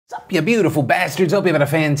What's up, you beautiful bastards? Hope you've had a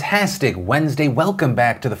fantastic Wednesday. Welcome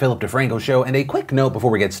back to the DeFranco Show. And a quick note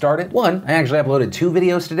before we get started. One, I actually uploaded 2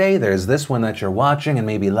 videos today. There's this one that you're watching and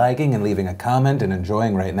maybe liking and leaving a comment and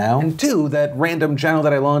enjoying right now. And 2, that random channel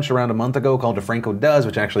that I launched around a month ago called DeFranco Does,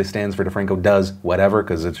 which actually stands for DeFranco Does Whatever,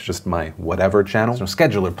 because it's just my whatever channel. So no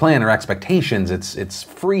schedule or plan or expectations. It's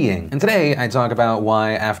freeing. And today I talk about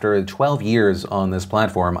why after 12 years on this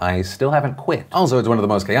platform, I still haven't quit. Also, it's one of the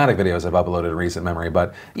most chaotic videos I've uploaded in recent memory,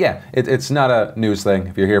 but yeah, it's not a news thing.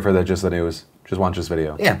 If you're here for just the news, just watch this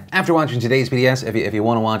video. Yeah, after watching today's PDS, if you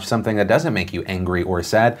want to watch something that doesn't make you angry or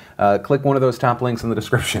sad, click one of those top links in the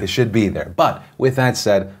description. It should be there. But with that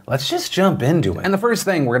said, let's just jump into it. And the first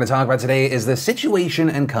thing we're going to talk about today is the situation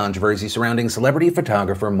and controversy surrounding celebrity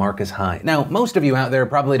photographer Marcus Hyde. Now, most of you out there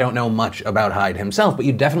probably don't know much about Hyde himself, but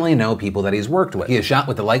you definitely know people that he's worked with. He has shot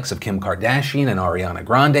with the likes of Kim Kardashian and Ariana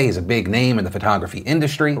Grande. He's a big name in the photography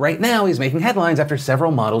industry. Right now, he's making headlines after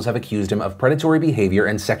several models have accused him of predatory behavior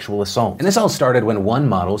and sexual assault. And this all started when one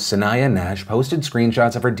model, Sanaya Nash, posted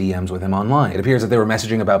screenshots of her DMs with him online. It appears that they were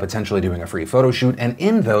messaging about potentially doing a free photo shoot, and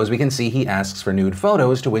in those we can see he asks for nude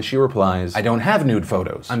photos, to which she replies, "I don't have nude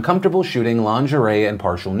photos. I'm comfortable shooting lingerie and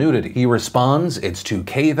partial nudity." He responds, "It's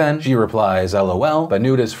 2K then." She replies, "LOL, but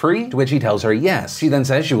nude is free?" To which he tells her yes. She then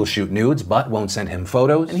says she will shoot nudes, but won't send him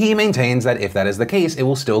photos, and he maintains that if that is the case, it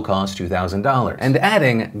will still cost $2,000. And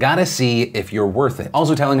adding, "Gotta see if you're worth it."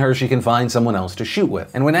 Also telling her she can find someone else to shoot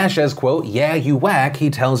with. And when Nash says, quote, "Yeah, you whack," he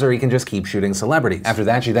tells her he can just keep shooting celebrities. After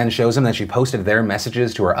that, she then shows him that she posted their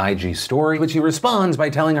messages to her IG story, which he responds by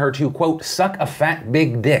telling her to, quote, "suck a fat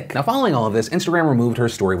big dick." Now, following all of this, Instagram removed her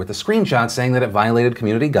story with a screenshot saying that it violated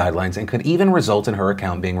community guidelines and could even result in her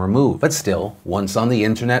account being removed. But still, once on the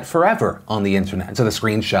internet, forever on the internet. So the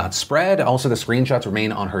screenshots spread. Also, the screenshots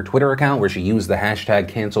remain on her Twitter account, where she used the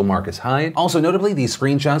hashtag #CancelMarcusHyde. Also, notably, these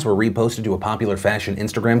screenshots were reposted to a popular fashion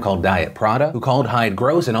Instagram called Diet Prada, who called Hyde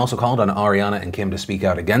gross and also called on Ariana and Kim to speak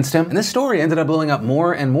out against him. And this story ended up blowing up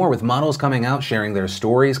more and more, with models coming out sharing their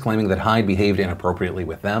stories, claiming that Hyde behaved inappropriately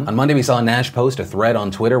with them. On Monday, we saw Nash post a thread on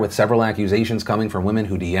Twitter with several accusations coming from women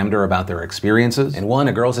who DM'd her about their experiences. In one,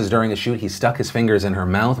 a girl says during a shoot he stuck his fingers in her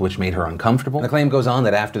mouth, which made her uncomfortable. And the claim goes on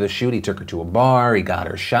that after the shoot, he took her to a bar, he got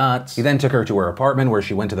her shots. He then took her to her apartment, where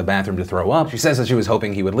she went to the bathroom to throw up. She says that she was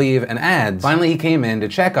hoping he would leave, and adds, "Finally, he came in to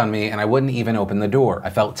check on me, and I wouldn't even open the door. I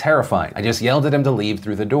felt terrified. I just yelled at him to leave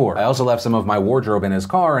through the door. I also left some of my wardrobe in his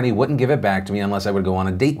car, and he wouldn't give it back to me unless I would go on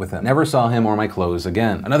a date with him. Never saw him or my clothes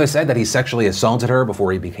again." Another said that he sexually assaulted her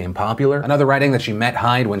before he became popular. Another writing that she met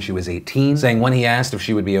Hyde when she was 18, saying when he asked if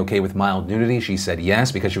she would be okay with mild nudity, she said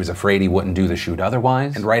yes because she was afraid he wouldn't do the shoot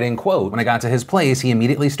otherwise. And writing, quote, "When I got to his place, he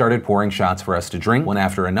immediately started pouring shots for us to drink, one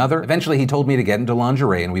after another. Eventually, he told me to get into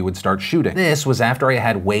lingerie and we would start shooting. This was after I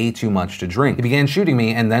had way too much to drink. He began shooting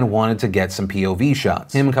me and then wanted to get some POV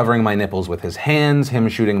shots. Him covering my nipples with his hands, him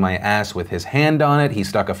shooting my ass with his hand on it. He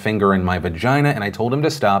stuck a finger in my vagina and I told him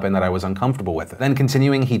to stop and that I was uncomfortable with it. Then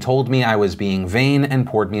continuing, he told me I was being vain and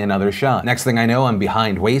poured me another shot. Next thing I know, I'm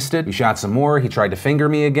behind wasted. We shot some more. He tried to finger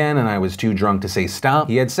me again and I was too drunk to say stop.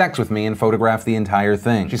 He had sex with me and photographed the entire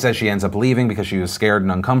thing." She says she ends up leaving because she was scared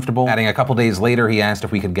and uncomfortable. Adding, a couple days later, he asked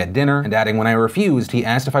if we could get dinner, and adding, when I refused, he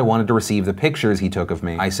asked if I wanted to receive the pictures he took of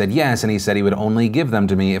me. I said yes, and he said he would only give them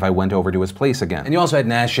to me if I went over to his place again. And you also had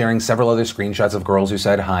Nash sharing several other screenshots of girls who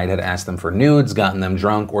said Hyde had asked them for nudes, gotten them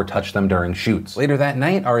drunk, or touched them during shoots. Later that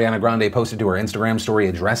night, Ariana Grande posted to her Instagram story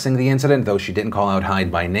addressing the incident, though she didn't call out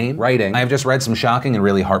Hyde by name, writing, "I have just read some shocking and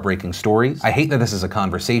really heartbreaking stories. I hate that this is a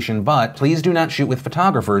conversation, but please do not shoot with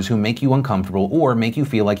photographers who make you uncomfortable or make you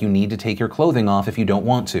feel like you need to take your clothing off if you don't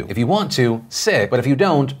want to. If you want to, sick, but if you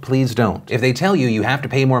don't, please don't. If they tell you you have to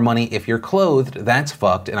pay more money if you're clothed, that's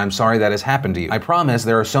fucked, and I'm sorry that has happened to you. I promise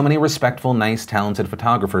there are so many respectful, nice, talented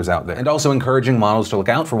photographers out there." And also encouraging models to look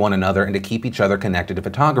out for one another and to keep each other connected to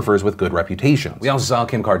photographers with good reputations. We also saw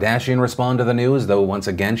Kim Kardashian respond to the news, though once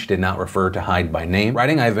again she did not refer to Hyde by name,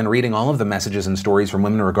 writing, "I've been reading all of the messages and stories from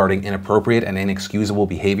women regarding inappropriate and inexcusable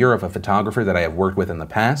behavior of a photographer that I have worked with in the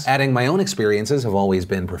past. Adding, my own experiences have always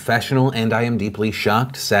been professional, and I am deeply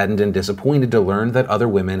shocked, saddened, and disappointed to learn that other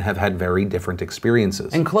women have had very different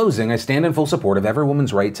experiences. In closing, I stand in full support of every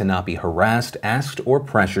woman's right to not be harassed, asked, or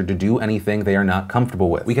pressured to do anything they are not comfortable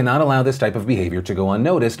with. We cannot allow this type of behavior to go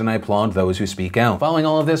unnoticed, and I applaud those who speak out. Following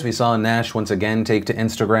all of this, we saw Nash once again take to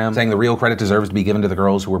Instagram, saying the real credit deserves to be given to the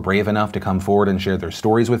girls who were brave enough to come forward and share their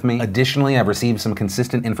stories with me. Additionally, I've received some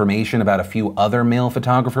consistent information about a few other male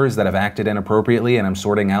photographers that have acted inappropriately, and I'm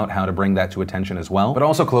sorting out how to bring that to attention as well. But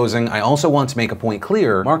also closing, I also want to make a point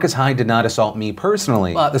clear, Marcus Hyde did not assault me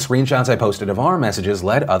personally, but the screenshots I posted of our messages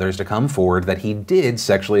led others to come forward that he did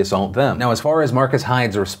sexually assault them. Now, as far as Marcus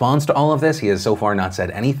Hyde's response to all of this, he has so far not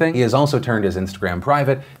said anything. He has also turned his Instagram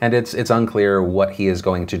private, and it's unclear what he is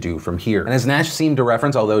going to do from here. And as Nash seemed to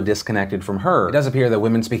reference, although disconnected from her, it does appear that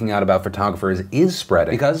women speaking out about photographers is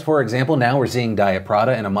spreading. Because, for example, now we're seeing Diet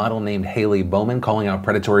Prada and a model named Haley Bowman calling out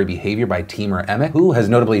predatory behavior by Teamer Emmett, who has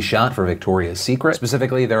notably shot for Victoria's Secret.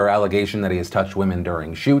 Specifically, there are allegations that he has touched women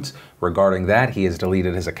during shoots. Regarding that, he has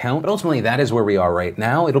deleted his account. But ultimately, that is where we are right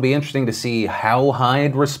now. It'll be interesting to see how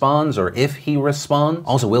Hyde responds, or if he responds.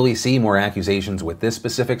 Also, will we see more accusations with this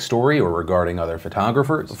specific story or regarding other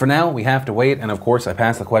photographers? But for now, we have to wait, and of course, I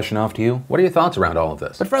pass the question off to you. What are your thoughts around all of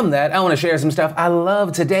this? But from that, I want to share some stuff I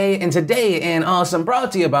love today, and today in Awesome,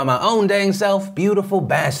 brought to you by my own dang self, Beautiful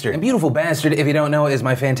Bastard. And Beautiful Bastard, if you don't know, is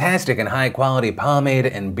my fantastic and high-quality pomade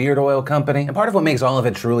and beard oil company. And part of what makes all of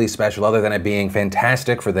it truly special, other than it being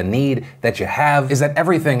fantastic for the need that you have, is that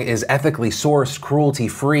everything is ethically sourced,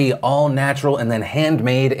 cruelty-free, all natural, and then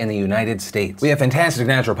handmade in the United States. We have fantastic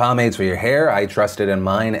natural pomades for your hair. I trust it in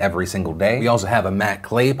mine every single day. We also have a matte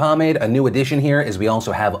clay pomade. A new addition here is we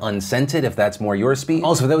also have unscented, if that's more your speed.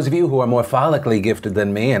 Also, for those of you who are more follically gifted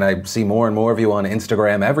than me, and I see more and more of you on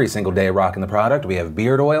Instagram every single day rocking the product, we have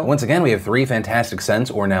beard oil. Once again, we have 3 fantastic scents,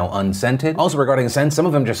 or now unscented. Also, regarding scents, some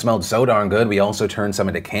of them just smelled so darn good, we also turned some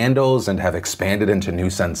into candles and have expanded into new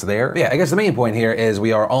scents there. But yeah, I guess the main point here is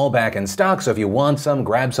we are all back in stock, so if you want some,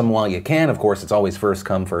 grab some while you can. Of course, it's always first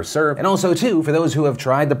come, first serve. And also, too, for those who have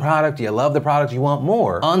tried the product, you love the product, you want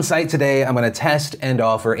more, on site today, I'm gonna test and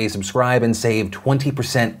offer a subscribe and save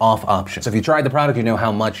 20% off option. So if you tried the product, you know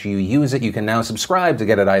how much you use it, you can now subscribe to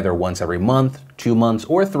get it either once every month, 2 months,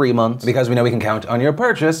 or 3 months. Because we know we can count on your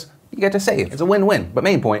purchase, you get to save. It's a win-win. But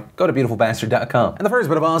main point, go to beautifulbastard.com. And the first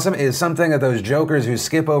bit of awesome is something that those jokers who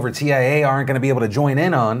skip over TIA aren't gonna be able to join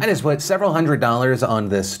in on. I just put several $100s on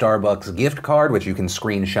this Starbucks gift card, which you can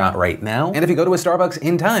screenshot right now. And if you go to a Starbucks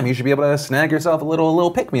in time, you should be able to snag yourself a little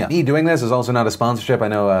pick-me-up. Me doing this is also not a sponsorship. I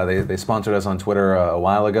know they sponsored us on Twitter a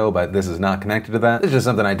while ago, but this is not connected to that. It's just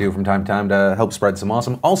something I do from time to time to help spread some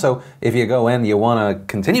awesome. Also, if you go in, you wanna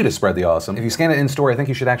continue to spread the awesome. If you scan it in store, I think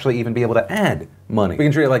you should actually even be able to add money. We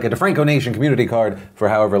can treat it like a DeFranco Nation community card for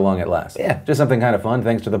however long it lasts. Yeah, just something kind of fun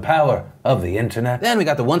thanks to the power of the internet. Then we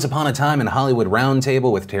got the Once Upon a Time in Hollywood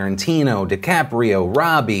roundtable with Tarantino, DiCaprio,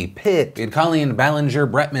 Robbie, Pitt. We had Colleen Ballinger,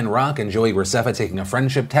 Bretman Rock, and Joey Graceffa taking a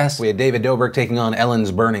friendship test. We had David Dobrik taking on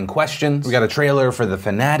Ellen's burning questions. We got a trailer for The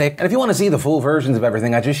Fanatic. And if you want to see the full versions of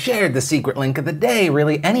everything, I just shared the secret link of the day.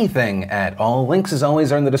 Really anything at all. Links as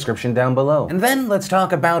always are in the description down below. And then let's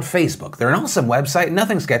talk about Facebook. They're an awesome website.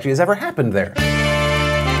 Nothing sketchy has ever happened there.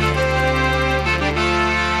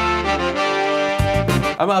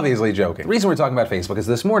 I'm obviously joking. The reason we're talking about Facebook is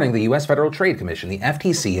this morning, the US Federal Trade Commission, the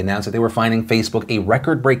FTC, announced that they were fining Facebook a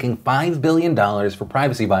record-breaking $5 billion for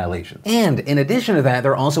privacy violations. And in addition to that,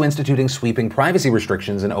 they're also instituting sweeping privacy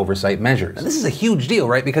restrictions and oversight measures. And this is a huge deal,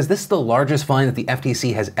 right? Because this is the largest fine that the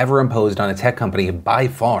FTC has ever imposed on a tech company by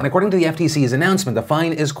far. And according to the FTC's announcement, the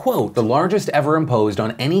fine is, quote, the largest ever imposed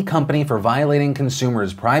on any company for violating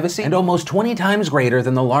consumers' privacy, and almost 20 times greater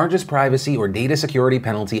than the largest privacy or data security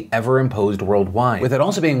penalty ever imposed worldwide, with it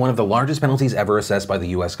also being one of the largest penalties ever assessed by the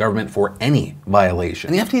US government for any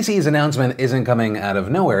violation. And the FTC's announcement isn't coming out of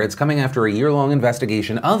nowhere, it's coming after a year-long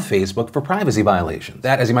investigation of Facebook for privacy violations.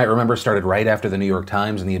 That, as you might remember, started right after the New York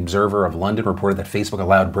Times and the Observer of London reported that Facebook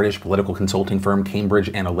allowed British political consulting firm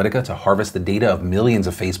Cambridge Analytica to harvest the data of millions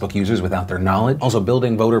of Facebook users without their knowledge, also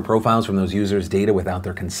building voter profiles from those users' data without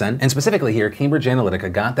their consent. And specifically here, Cambridge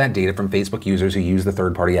Analytica got that data from Facebook users who use the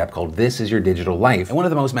third-party app called This Is Your Digital Life. And one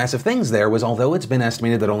of the most massive things there was, although it's been estimated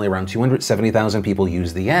that only around 270,000 people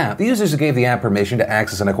use the app, the users who gave the app permission to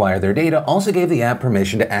access and acquire their data also gave the app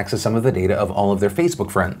permission to access some of the data of all of their Facebook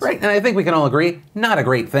friends. Right, and I think we can all agree, not a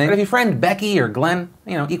great thing. But if you friend Becky or Glenn,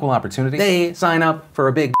 you know, equal opportunity, they sign up for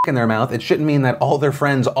a big in their mouth, it shouldn't mean that all their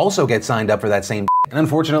friends also get signed up for that same. And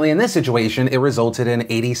unfortunately, in this situation, it resulted in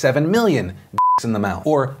 87 million in the mouth.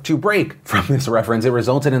 Or, to break from this reference, it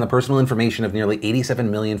resulted in the personal information of nearly 87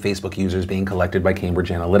 million Facebook users being collected by Cambridge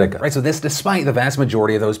Analytica. Right, so this despite the vast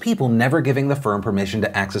majority of those people never giving the firm permission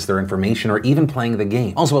to access their information or even playing the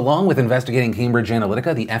game. Also, along with investigating Cambridge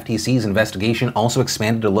Analytica, the FTC's investigation also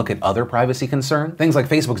expanded to look at other privacy concerns. Things like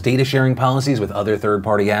Facebook's data sharing policies with other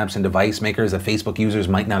third-party apps and device makers that Facebook users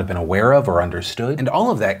might not have been aware of or understood. And all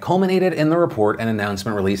of that culminated in the report and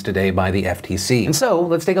announcement released today by the FTC. And so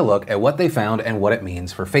let's take a look at what they found and what it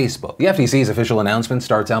means for Facebook. The FTC's official announcement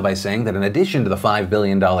starts out by saying that in addition to the $5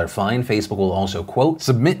 billion fine, Facebook will also, quote,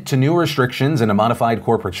 submit to new restrictions and a modified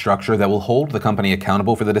corporate structure that will hold the company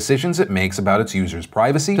accountable for the decisions it makes about its users'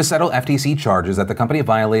 privacy, to settle FTC charges that the company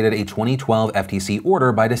violated a 2012 FTC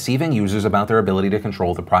order by deceiving users about their ability to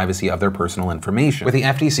control the privacy of their personal information. With the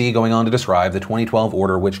FTC going on to describe the 2012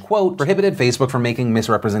 order which, quote, prohibited Facebook from making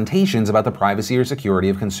misrepresentations about the privacy or security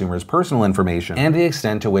of consumers' personal information and the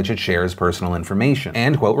extent to which it shares personal information,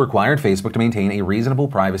 and, quote, required Facebook to maintain a reasonable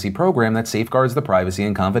privacy program that safeguards the privacy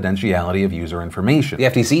and confidentiality of user information. The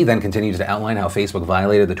FTC then continues to outline how Facebook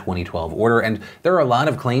violated the 2012 order, and there are a lot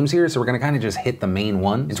of claims here, so we're going to kind of just hit the main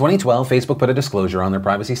one. In 2012, Facebook put a disclosure on their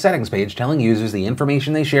privacy settings page telling users the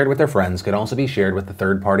information they shared with their friends could also be shared with the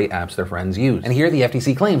third-party apps their friends use. And here the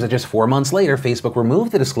FTC claims that just 4 months later, Facebook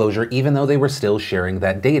removed the disclosure even though they were still sharing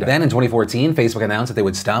that data. Then in 2014, Facebook announced that they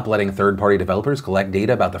would stop letting third-party developers collect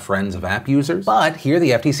data about the friends of app users. But here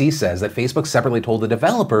the FTC says that Facebook separately told the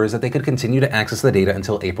developers that they could continue to access the data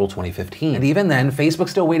until April 2015. And even then, Facebook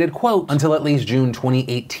still waited, quote, until at least June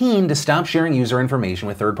 2018 to stop sharing user information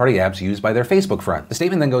with third-party apps used by their Facebook friends. The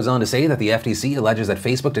statement then goes on to say that the FTC alleges that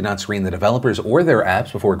Facebook did not screen the developers or their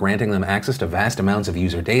apps before granting them access to vast amounts of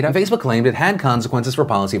user data. And Facebook claimed it had consequences for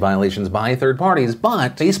policy violations by third parties,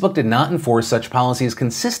 but Facebook did not enforce such policies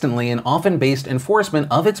consistently and often based enforcement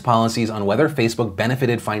of its policies on whether Facebook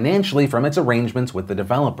benefited financially from its arrangements with the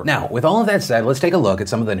developer. Now, with all of that said, let's take a look at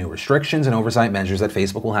some of the new restrictions and oversight measures that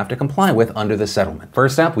Facebook will have to comply with under the settlement.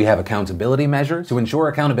 First up, we have accountability measures. To ensure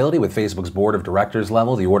accountability with Facebook's board of directors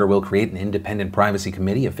level, the order will create an independent privacy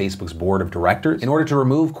committee of Facebook's board of directors in order to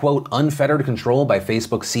remove, quote, unfettered control by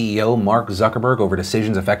Facebook CEO Mark Zuckerberg over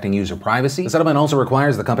decisions affecting user privacy. The settlement also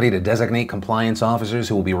requires the company to designate compliance officers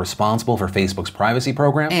who will be responsible for Facebook's privacy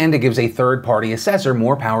program, and it gives a third-party assessor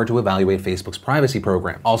more power to evaluate Facebook's privacy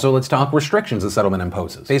program. Also, let's talk restrictions the settlement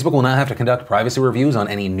imposes. Facebook will not have to conduct privacy reviews on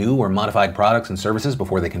any new or modified products and services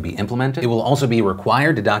before they can be implemented. It will also be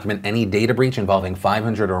required to document any data breach involving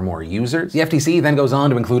 500 or more users. The FTC then goes on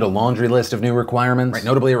to include a laundry list of new requirements. Right,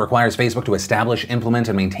 notably, it requires Facebook to establish, implement,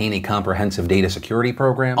 and maintain a comprehensive data security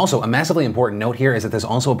program. Also, a massively important note here is that this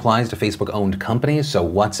also applies to Facebook-owned companies, so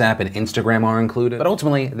WhatsApp and Instagram are included. But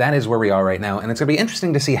ultimately, that is where we are right now, and it's going to be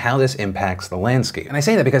interesting to see how this impacts the landscape. And I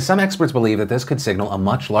say that because some experts believe that this could signal a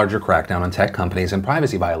much larger crackdown on tech companies and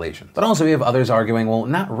privacy violations. But also, we have others arguing, well,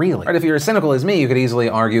 not really. Right, if you're as cynical as me, you could easily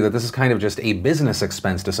argue that this is kind of just a business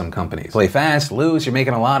expense to some companies. Play fast, loose, you're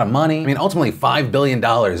making a lot of money. I mean, ultimately, $5 billion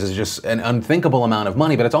is just an unthinkable amount of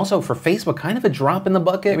money, but it's also, for Facebook, kind of a drop in the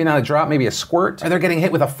bucket. Maybe not a drop, maybe a squirt. Or they're getting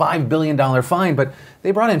hit with a $5 billion fine, but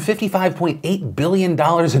they brought in $55.8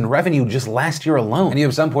 billion in revenue just last year alone. And you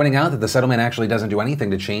have some pointing out that the settlement actually doesn't do anything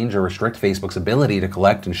to change or restrict Facebook's ability to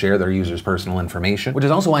collect and share their users' personal information, which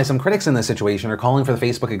is also why some critics in this situation are calling for the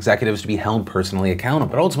Facebook executives to be held personally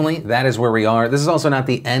accountable. But ultimately, that is where we are. This is also not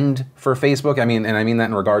the end for Facebook. I mean that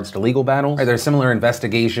in regards to legal battles. Right, there's similar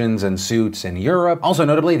investigations and suits in Europe. Also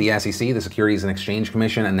notably, the SEC, the Securities and Exchange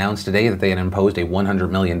Commission, announced today that they had imposed a $100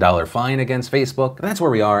 million fine against Facebook. And that's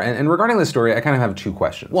where we are. And regarding this story, I kind of have two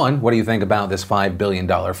questions. One, what do you think about this $5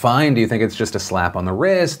 billion fine? Do you think it's just a slap on the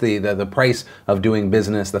wrist, the price of doing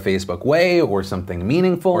business the Facebook way, or something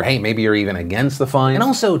meaningful? Or hey, maybe you're even against the fine? And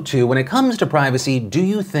also, two, when it comes to privacy, do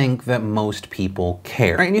you think that most people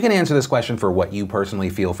care? Right, and you can answer this question for what you personally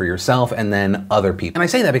feel for yourself and then other people. And I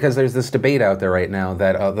say that because there's this debate out there right now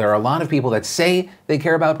that there are a lot of people that say they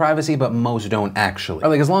care about privacy, but most don't actually. Or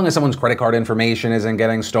like, as long as someone's credit card information isn't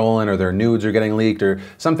getting stolen or their nudes are getting leaked or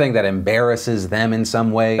something that embarrasses them in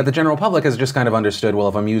some way, that the general public has just kind of understood, well,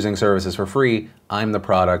 if I'm using services for free, I'm the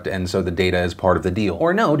product, and so the data is part of the deal.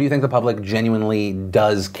 Or no, do you think the public genuinely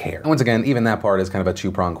does care? And once again, even that part is kind of a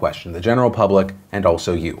two-pronged question. The general public and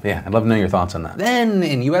also you. Yeah, I'd love to know your thoughts on that. Then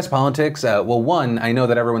in US politics, well, one, I know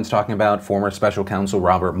that everyone's talking about former special counsel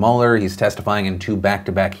Robert Mueller. He's testifying in 2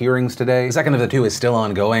 back-to-back hearings today. The second of the two is still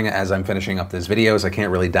ongoing as I'm finishing up this video, so I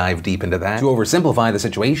can't really dive deep into that. To oversimplify the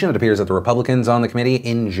situation, it appears that the Republicans on the committee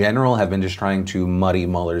in general have been just trying to muddy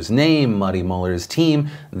Mueller's name, muddy Mueller's team,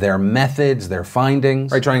 their methods, their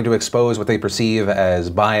findings, right, trying to expose what they perceive as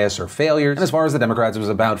bias or failures. And as far as the Democrats, it was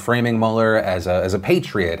about framing Mueller as a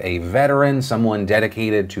patriot, a veteran, someone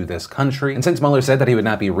dedicated to this country. And since Mueller said that he would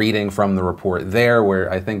not be reading from the report there,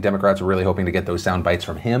 where I think Democrats were really hoping to get those sound bites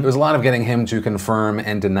from him, there was a lot of getting him to confirm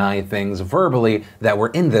and deny things verbally that were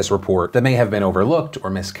in this report that may have been overlooked or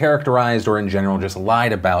mischaracterized or in general just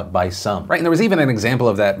lied about by some. Right, and there was even an example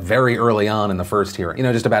of that very early on in the first hearing. You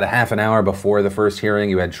know, just about a half an hour before the first hearing,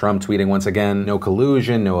 you had Trump tweeting once again, no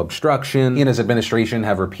collusion, no obstruction. He and his administration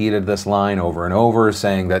have repeated this line over and over,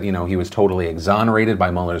 saying that, you know, he was totally exonerated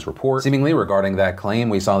by Mueller's report. Seemingly regarding that claim,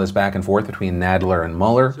 we saw this back and forth between Nadler and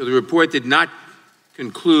Mueller. So the report did not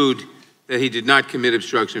conclude that he did not commit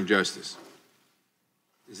obstruction of justice.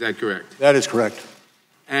 Is that correct? That is correct.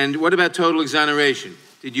 And what about total exoneration?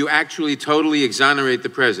 Did you actually totally exonerate the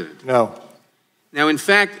president? No. Now, in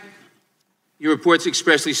fact, your report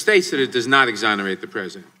expressly states that it does not exonerate the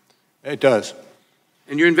president. It does.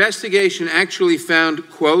 And your investigation actually found,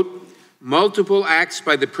 quote, multiple acts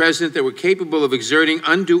by the president that were capable of exerting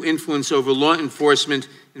undue influence over law enforcement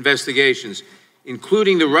investigations,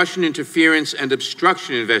 including the Russian interference and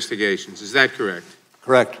obstruction investigations. Is that correct?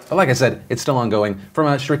 Correct. But like I said, it's still ongoing. From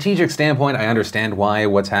a strategic standpoint, I understand why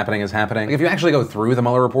what's happening is happening. Like, if you actually go through the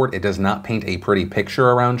Mueller report, it does not paint a pretty picture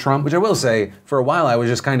around Trump, which I will say, for a while I was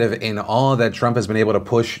just kind of in awe that Trump has been able to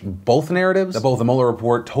push both narratives, that both the Mueller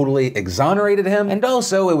report totally exonerated him, and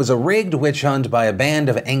also it was a rigged witch hunt by a band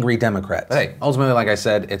of angry Democrats. But hey, ultimately, like I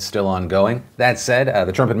said, it's still ongoing. That said,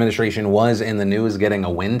 the Trump administration was in the news getting a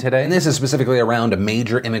win today, and this is specifically around a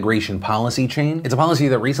major immigration policy change. It's a policy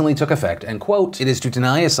that recently took effect, and quote, it is to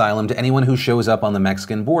deny asylum to anyone who shows up on the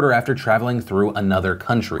Mexican border after traveling through another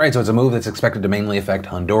country. Right, so it's a move that's expected to mainly affect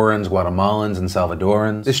Hondurans, Guatemalans, and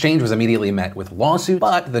Salvadorans. This change was immediately met with lawsuits,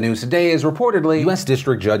 but the news today is reportedly U.S.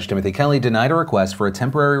 District Judge Timothy Kelly denied a request for a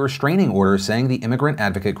temporary restraining order, saying the immigrant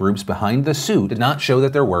advocate groups behind the suit did not show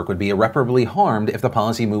that their work would be irreparably harmed if the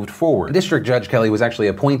policy moved forward. District Judge Kelly was actually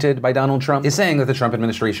appointed by Donald Trump, is saying that the Trump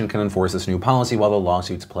administration can enforce this new policy while the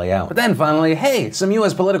lawsuits play out. But then finally, hey, some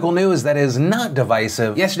U.S. political news that is not divisive.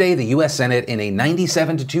 Yesterday, the U.S. Senate, in a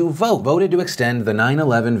 97-2 vote, voted to extend the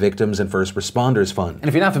 9/11 Victims and First Responders Fund. And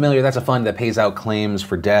if you're not familiar, that's a fund that pays out claims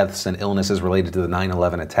for deaths and illnesses related to the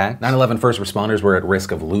 9/11 attack. 9/11 first responders were at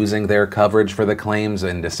risk of losing their coverage for the claims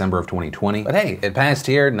in December of 2020. But hey, it passed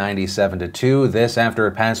here 97-2, this after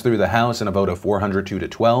it passed through the House in a vote of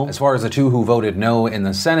 402-12. As far as the two who voted no in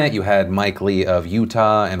the Senate, you had Mike Lee of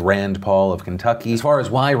Utah and Rand Paul of Kentucky. As far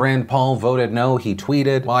as why Rand Paul voted no, he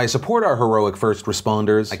tweeted, while I support our heroic first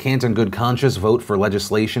responders, I can't in good conscience vote for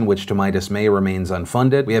legislation which to my dismay remains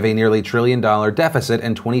unfunded. We have a nearly $1 trillion deficit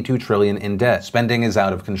and $22 trillion in debt. Spending is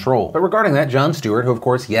out of control. But regarding that, Jon Stewart, who of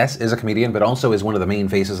course, yes, is a comedian, but also is one of the main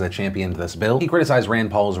faces that championed this bill, he criticized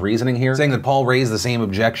Rand Paul's reasoning here, saying that Paul raised the same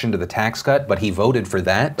objection to the tax cut, but he voted for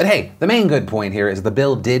that. But hey, the main good point here is the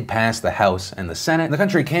bill did pass the House and the Senate. And the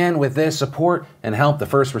country can, with this, support and help the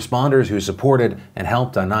first responders who supported and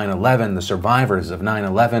helped on 9/11, the survivors of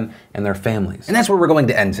 9/11, and their families. And that's where we're going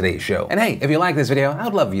to end today's show. And hey, if you like this video, I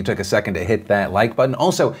would love if you took a second to hit that like button.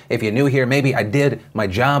 Also, if you're new here, maybe I did my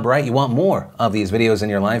job right, you want more of these videos in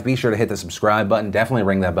your life, be sure to hit the subscribe button, definitely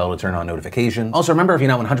ring that bell to turn on notifications. Also, remember, if you're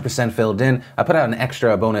not 100% filled in, I put out an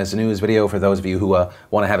extra bonus news video for those of you who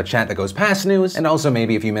want to have a chat that goes past news, and also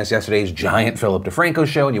maybe if you missed yesterday's giant Philip DeFranco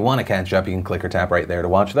show and you want to catch up, you can click or tap right there to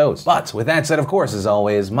watch those. But with that said, of course, as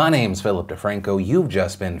always, my name's Philip DeFranco, you've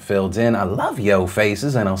just been filled in. I love yo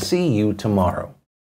faces, and I'll see you tomorrow.